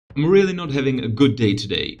I'm really not having a good day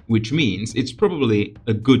today, which means it's probably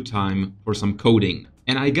a good time for some coding.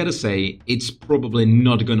 And I gotta say, it's probably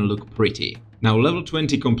not gonna look pretty. Now, level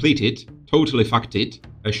 20 completed, totally fucked it.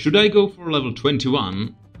 Should I go for level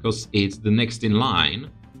 21, because it's the next in line,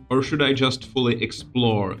 or should I just fully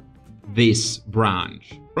explore this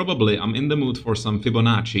branch? Probably I'm in the mood for some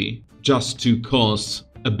Fibonacci, just to cause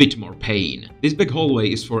a bit more pain. This back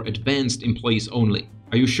hallway is for advanced employees only.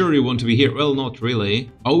 Are you sure you want to be here? Well, not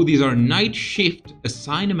really. Oh, these are night shift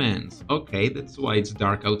assignments. Okay, that's why it's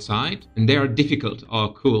dark outside. And they are difficult. Oh,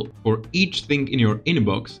 cool. For each thing in your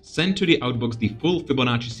inbox, send to the outbox the full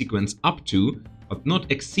Fibonacci sequence up to, but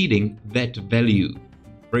not exceeding that value.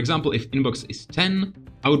 For example, if inbox is 10,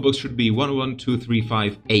 outbox should be 1, 1, 2, 3,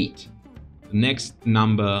 5, 8. The next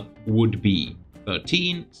number would be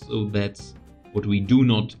 13, so that's what we do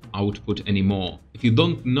not output anymore. If you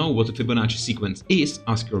don't know what a Fibonacci sequence is,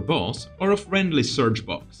 ask your boss or a friendly search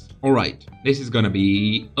box. Alright, this is gonna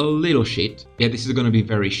be a little shit. Yeah, this is gonna be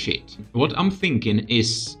very shit. What I'm thinking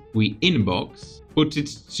is we inbox, put it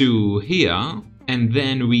to here, and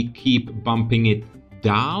then we keep bumping it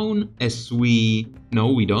down as we...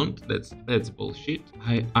 No, we don't. That's bullshit.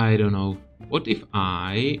 I don't know. What if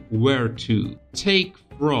I were to take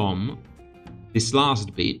from this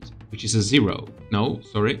last bit, which is a 0. No,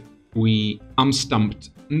 sorry. I'm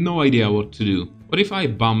stumped. No idea what to do. What if I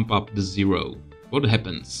bump up the 0? What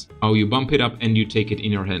happens? Oh, you bump it up and you take it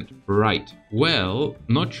in your hand. Right. Well,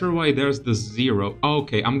 not sure why there's the 0.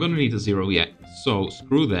 Okay, I'm gonna need a 0, yeah. So,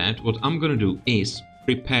 screw that. What I'm gonna do is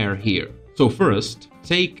prepare here. So first,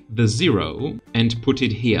 take the 0 and put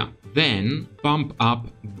it here. Then, bump up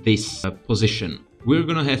this position. We're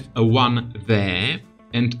gonna have a 1 there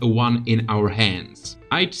and a 1 in our hands.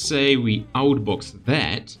 I'd say we outbox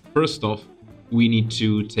that. First off, we need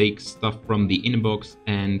to take stuff from the inbox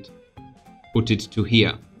and put it to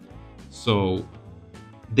here. So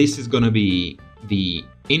this is gonna be the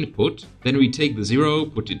input. Then we take the 0,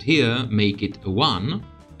 put it here, make it a 1,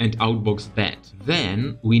 and outbox that.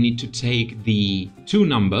 Then we need to take the two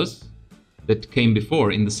numbers that came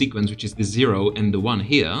before in the sequence, which is the 0 and the 1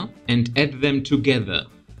 here, and add them together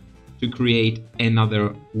to create another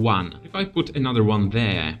 1. If I put another 1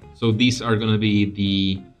 there, so these are gonna be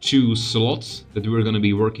the two slots that we're gonna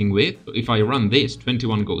be working with. So if I run this,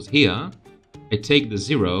 21 goes here, I take the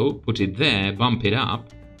 0, put it there, bump it up,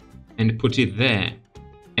 and put it there,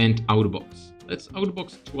 and outbox. Let's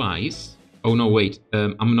outbox twice. Oh no, wait,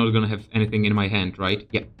 I'm not gonna have anything in my hand, right?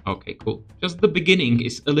 Yeah, okay, cool. Just the beginning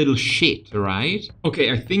is a little shit, right?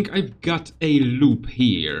 Okay, I think I've got a loop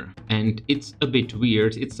here, and it's a bit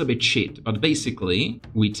weird, it's a bit shit, but basically,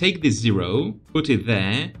 we take this 0, put it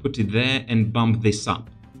there, and bump this up.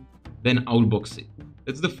 Then outbox it.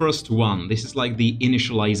 That's the first one. This is like the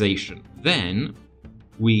initialization. Then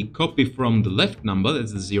we copy from the left number,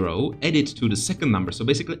 that's the 0, add it to the second number. So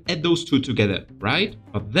basically add those two together, right?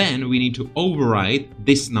 But then we need to override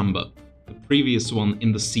this number, the previous one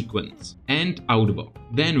in the sequence, and outbox.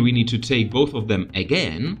 Then we need to take both of them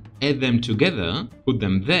again, add them together, put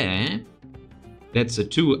them there, that's a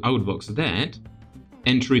 2, outbox that,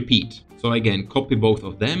 and repeat. So again, copy both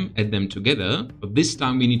of them, add them together, but this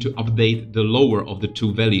time we need to update the lower of the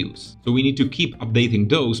two values. So we need to keep updating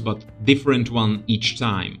those, but different one each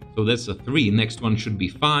time. So that's a 3, next one should be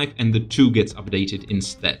 5, and the 2 gets updated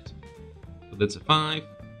instead. So that's a 5,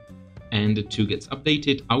 and the 2 gets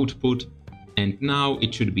updated, output, and now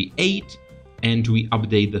it should be 8, and we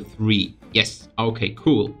update the 3. Yes, okay,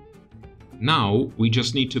 cool. Now we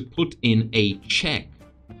just need to put in a check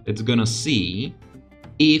that's gonna see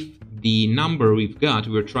if the number we've got,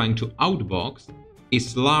 we're trying to outbox,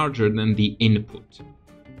 is larger than the input.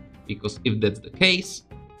 Because if that's the case,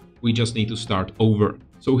 we just need to start over.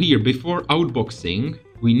 So here, before outboxing,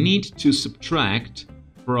 we need to subtract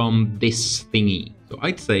from this thingy. So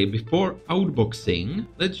I'd say before outboxing,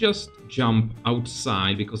 let's just jump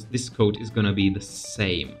outside because this code is gonna be the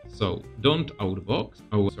same. So don't outbox.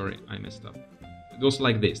 Oh, sorry, I messed up. It goes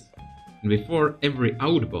like this. And before every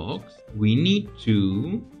outbox, we need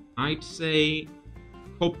to, I'd say,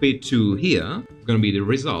 copy to here, it's gonna be the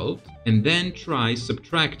result, and then try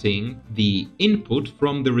subtracting the input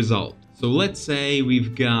from the result. So let's say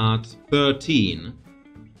we've got 13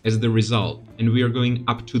 as the result, and we are going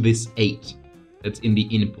up to this 8 that's in the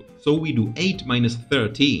input. So we do 8 minus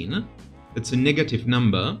 13, that's a negative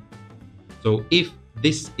number. So if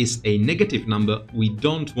this is a negative number, we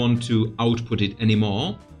don't want to output it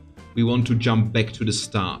anymore. We want to jump back to the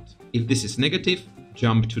start. If this is negative,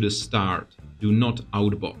 jump to the start. Do not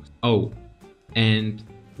outbox. Oh, and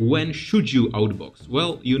when should you outbox?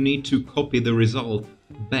 Well, you need to copy the result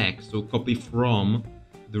back. So copy from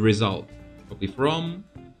the result. Copy from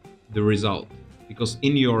the result. Because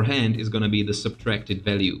in your hand is gonna be the subtracted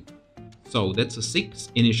value. So that's a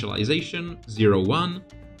 6, initialization, 0, 1,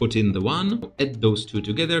 put in the 1, add those two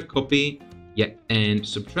together, copy, yeah, and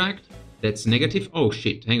subtract. That's negative. Oh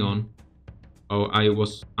shit, hang on. Oh,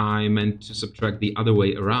 I meant to subtract the other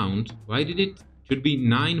way around. Why did it? Should be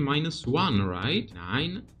 9 minus 1, right?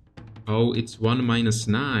 9? Oh, it's 1 minus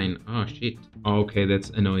 9. Oh shit. Okay, that's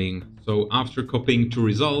annoying. So after copying to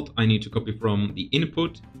result, I need to copy from the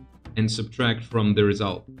input and subtract from the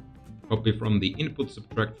result. Copy from the input,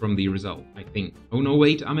 subtract from the result, I think. Oh no,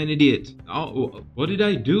 wait, I'm an idiot. Oh, what did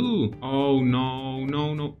I do? Oh no,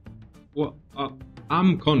 no, no. What?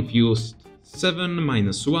 I'm confused. 7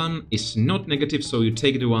 minus 1 is not negative, so you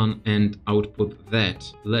take the 1 and output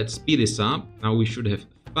that. Let's speed this up. Now we should have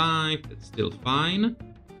 5, that's still fine.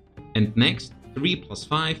 And next, 3 plus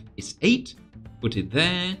 5 is 8. Put it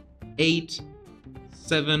there, 8.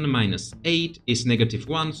 7 minus 8 is negative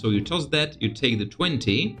 1, so you toss that, you take the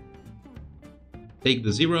 20. Take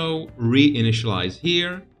the 0, reinitialize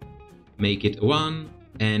here, make it 1,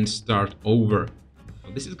 and start over.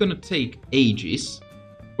 Now, this is gonna take ages.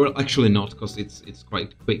 Well, actually not, because it's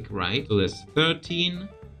quite quick, right? So there's 13,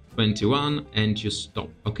 21, and you stop.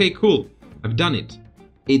 Okay, cool. I've done it.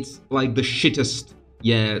 It's like the shittest,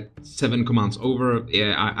 yeah, 7 commands over.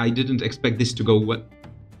 Yeah, I didn't expect this to go well.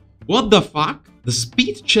 What the fuck? The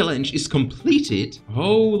speed challenge is completed?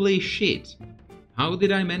 Holy shit. How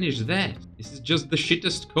did I manage that? This is just the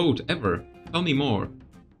shittest code ever. Tell me more.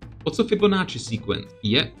 What's a Fibonacci sequence?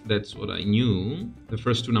 Yeah, that's what I knew. The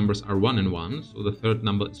first two numbers are 1 and 1, so the third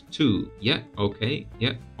number is 2. Yeah, okay,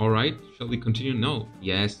 yeah, alright. Shall we continue? No.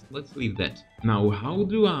 Yes, let's leave that. Now, how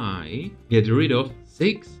do I get rid of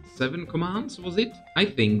 6, 7 commands, was it? I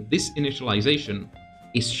think this initialization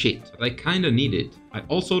is shit, but I kinda need it. I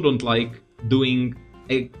also don't like doing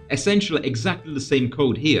essentially exactly the same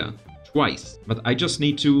code here twice, but I just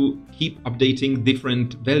need to keep updating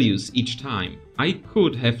different values each time. I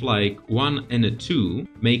could have like 1 and a 2,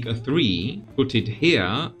 make a 3, put it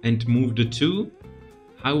here and move the 2.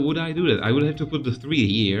 How would I do that? I would have to put the 3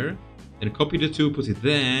 here, and copy the 2, put it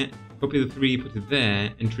there, copy the 3, put it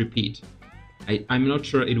there, and repeat. I'm not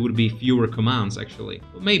sure it would be fewer commands actually.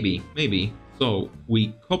 Well, maybe. So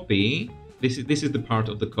we copy, this is the part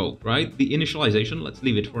of the code, right? The initialization, let's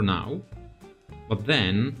leave it for now. But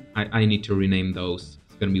then I need to rename those.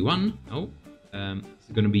 It's gonna be 1, no.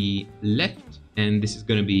 It's gonna be left, and this is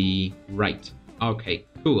gonna be right. Okay,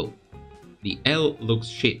 cool. The L looks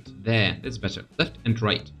shit. There, that's better. Left and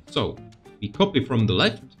right. So we copy from the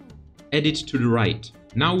left, add it to the right.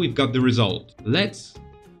 Now we've got the result. Let's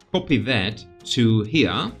copy that to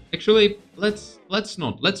here. Actually, let's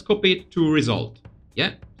not. Let's copy it to result.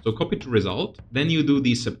 Yeah. So copy to result. Then you do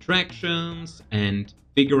the subtractions and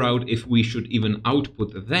figure out if we should even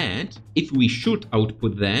output that. If we should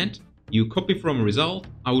output that, you copy from result,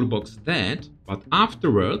 outbox that, but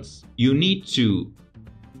afterwards you need to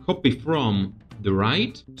copy from the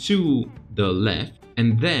right to the left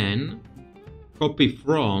and then copy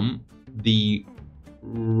from the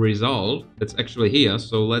result that's actually here.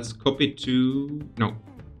 So let's copy to, no,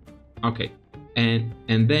 okay, and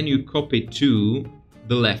then you copy to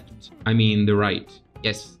the left, I mean the right.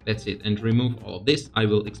 Yes, that's it. And remove all of this. I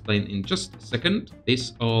will explain in just a second.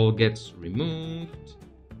 This all gets removed.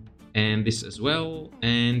 And this as well.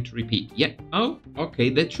 And repeat. Yeah. Oh, okay.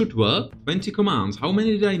 That should work. 20 commands. How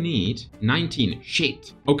many did I need? 19.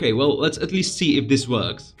 Shit. Okay, well, let's at least see if this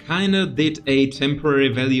works. Kinda did a temporary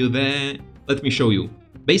value there. Let me show you.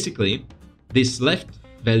 Basically, this left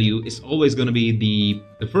value is always going to be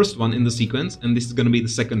the first one in the sequence. And this is going to be the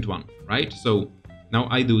second one, right? So now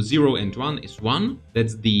I do 0 and 1 is 1.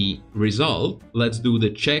 That's the result. Let's do the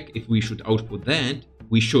check if we should output that.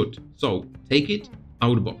 We should. So take it,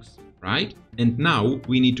 outbox, right? And now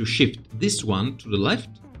we need to shift this one to the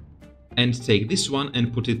left and take this one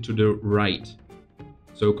and put it to the right.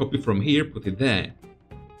 So copy from here, put it there.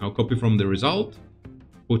 Now copy from the result,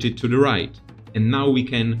 put it to the right. And now we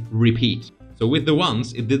can repeat. So with the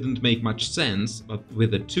ones, it didn't make much sense, but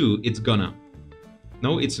with the 2, it's gonna.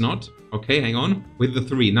 No, it's not. Okay, hang on. With the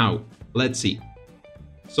 3 now, let's see.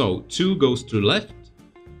 So 2 goes to the left,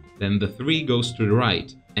 then the 3 goes to the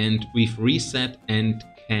right, and we've reset and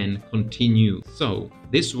can continue. So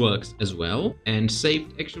this works as well and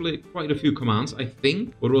saved actually quite a few commands, I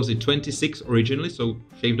think. What was it, 26 originally, so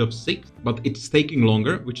shaved off 6, but it's taking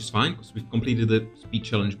longer, which is fine because we've completed the speed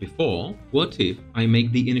challenge before. What if I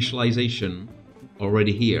make the initialization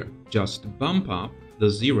already here? Just bump up the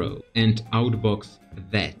 0 and outbox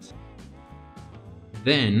that.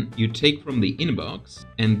 Then you take from the inbox,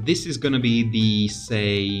 and this is gonna be the,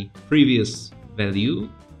 say, previous value.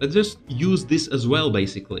 Let's just use this as well,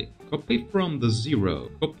 basically. Copy from the 0,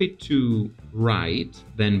 copy to right,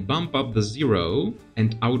 then bump up the 0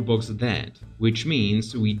 and outbox that, which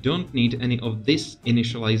means we don't need any of this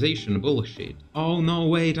initialization bullshit. Oh no,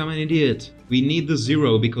 wait, I'm an idiot. We need the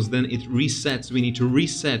 0 because then it resets. We need to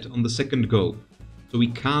reset on the second go. So we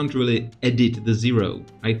can't really edit the 0.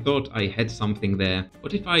 I thought I had something there.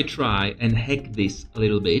 What if I try and hack this a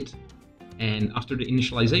little bit? And after the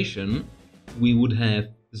initialization, we would have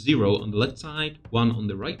 0 on the left side, 1 on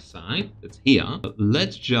the right side, that's here.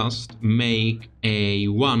 Let's just make a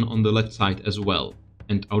 1 on the left side as well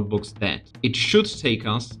and outbox that. It should take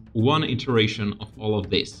us one iteration of all of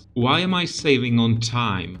this. Why am I saving on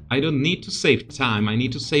time? I don't need to save time, I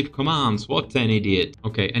need to save commands. What an idiot.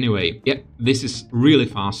 Okay, anyway, yeah, this is really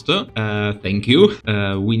faster. Thank you.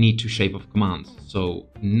 We need to shave off commands, so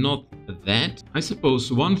not that. I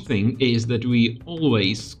suppose one thing is that we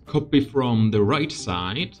always copy from the right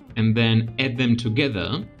side and then add them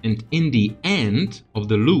together, and in the end of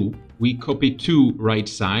the loop we copy to right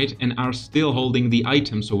side and are still holding the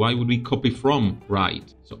item, so why would we copy from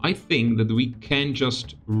right? So I think that we can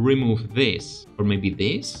just remove this, or maybe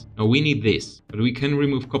this? No, we need this, but we can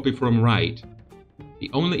remove copy from right. The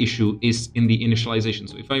only issue is in the initialization,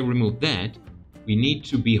 so if I remove that, we need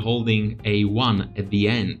to be holding a 1 at the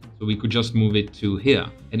end, so we could just move it to here,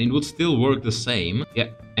 and it would still work the same, yeah,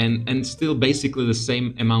 and still basically the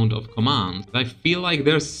same amount of commands. I feel like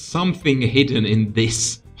there's something hidden in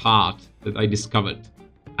this part that I discovered.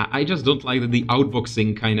 I just don't like that the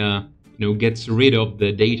outboxing kinda, you know, gets rid of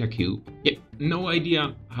the data cube. Yeah, no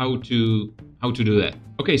idea how to do that.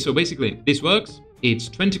 Okay, so basically this works. It's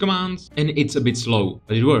 20 commands and it's a bit slow,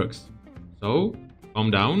 but it works. So calm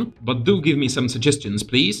down, but do give me some suggestions,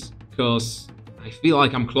 please, because I feel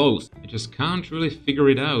like I'm close. I just can't really figure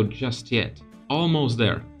it out just yet. Almost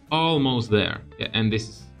there. Almost there. Yeah, and this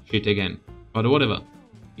is shit again. But whatever.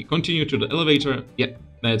 You continue to the elevator. Yeah,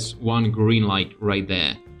 that's one green light right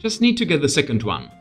there. Just need to get the second one.